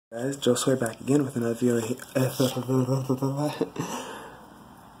Guys, Josue back again with another video.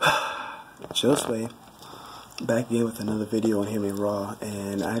 Josue back again with another video on HearmeRaw,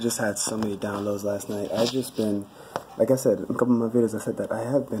 and I just had so many downloads last night. I've just been, like I said, in a couple of my videos I said that I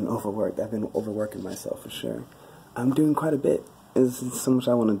have been overworked. I've been overworking myself for sure. I'm doing quite a bit. There's so much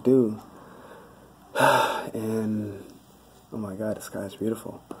I want to do. And oh my god, the sky is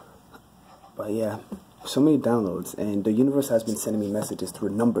beautiful. But yeah, so many downloads, and the universe has been sending me messages through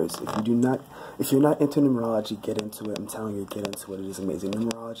numbers. If you're not into numerology, get into it. I'm telling you, get into it. It is amazing.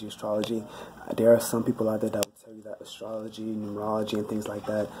 Numerology, astrology. There are some people out there that will tell you that astrology, numerology, and things like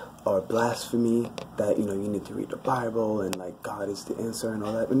that are blasphemy. That you need to read the Bible and like God is the answer and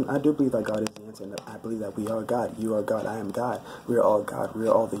all that. And I do believe that God is the answer, and I believe that we are God. You are God. I am God. We are all God. We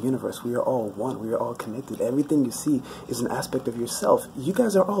are all the universe. We are all one. We are all connected. Everything you see is an aspect of yourself. You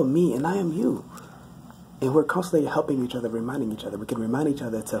guys are all me, and I am you. And we're constantly helping each other, reminding each other. We can remind each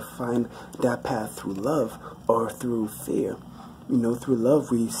other to find that path through love or through fear. Through love,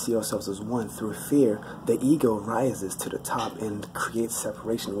 we see ourselves as one. Through fear, the ego rises to the top and creates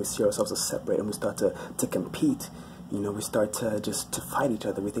separation. We see ourselves as separate, and we start to compete. We start to fight each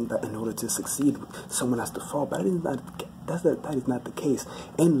other. We think that in order to succeed, someone has to fall. But that is not the case.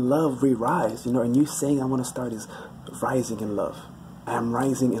 In love, we rise. And you saying I want to start is rising in love. I am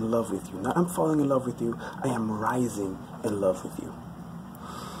rising in love with you. Not I'm falling in love with you. I am rising in love with you.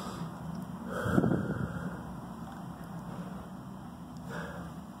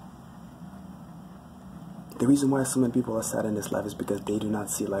 The reason why so many people are sad in this life is because they do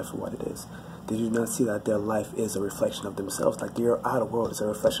not see life for what it is. They do not see that their life is a reflection of themselves. Like your outer world is a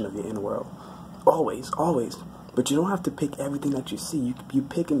reflection of your inner world. Always, always. But you don't have to pick everything that you see. You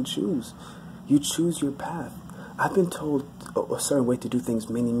pick and choose. You choose your path. I've been told a certain way to do things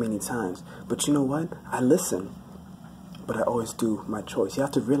many, many times. But you know what? I listen. But I always do my choice. You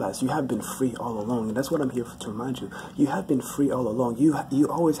have to realize you have been free all along. And that's what I'm here to remind you. You have been free all along. You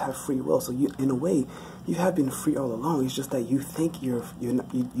always have free will. So in a way, you have been free all along. It's just that you think you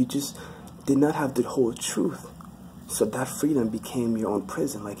just did not have the whole truth. So that freedom became your own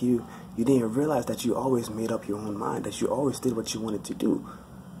prison. Like you didn't realize that you always made up your own mind. That you always did what you wanted to do.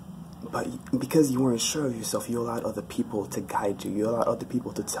 But because you weren't sure of yourself, you allowed other people to guide you. You allowed other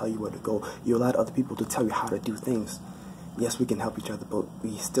people to tell you where to go. You allowed other people to tell you how to do things. Yes, we can help each other, but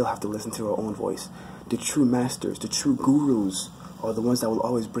we still have to listen to our own voice. The true masters, the true gurus are the ones that will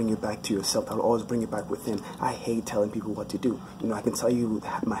always bring you back to yourself. That will always bring you back within. I hate telling people what to do. I can tell you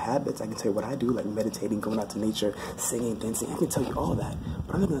my habits. I can tell you what I do, like meditating, going out to nature, singing, dancing. I can tell you all that,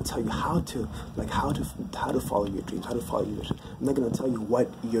 but I'm not going to tell you how to follow your dreams, how to follow your vision. I'm not going to tell you what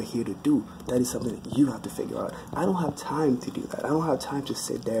you're here to do. That is something that you have to figure out. I don't have time to do that. I don't have time to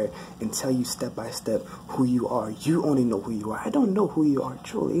sit there and tell you step by step who you are. You only know who you are. I don't know who you are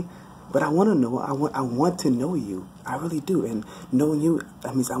truly. But I want to know. I want to know you. I really do. And knowing you,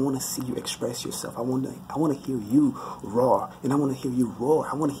 that means I want to see you express yourself. I want to hear you raw, and I want to hear you roar.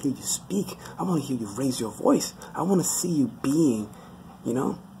 I want to hear you speak. I want to hear you raise your voice. I want to see you being,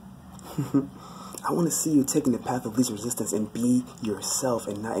 I want to see you taking the path of least resistance and be yourself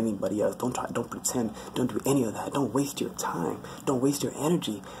and not anybody else. Don't pretend. Don't do any of that. Don't waste your time. Don't waste your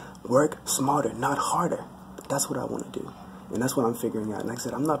energy. Work smarter, not harder. That's what I want to do. And that's what I'm figuring out. And like I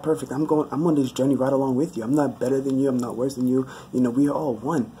said, I'm not perfect. I'm on this journey right along with you. I'm not better than you. I'm not worse than you. We are all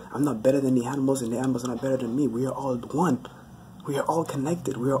one. I'm not better than the animals, and the animals are not better than me. We are all one. We are all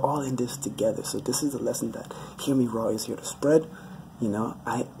connected. We are all in this together. So this is the lesson that HearmeRaw is here to spread.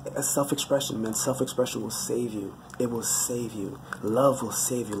 Self-expression, man. Self-expression will save you. It will save you. Love will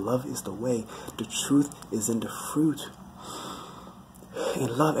save you. Love is the way. The truth is in the fruit.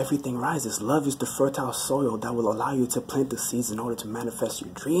 In love, everything rises. Love is the fertile soil that will allow you to plant the seeds in order to manifest your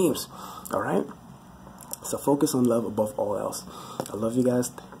dreams. Alright? So focus on love above all else. I love you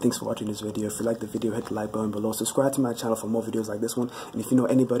guys. Thanks for watching this video. If you like the video, hit the like button below. Subscribe to my channel for more videos like this one. And if you know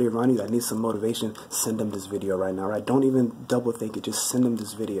anybody around you that needs some motivation, send them this video right now. Alright? Don't even double think it. Just send them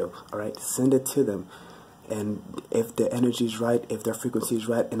this video. Alright? Send it to them. And if their energy is right, if their frequency is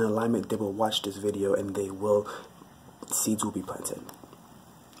right, in alignment, they will watch this video and seeds will be planted.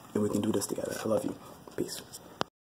 And we can do this together. I love you. Peace.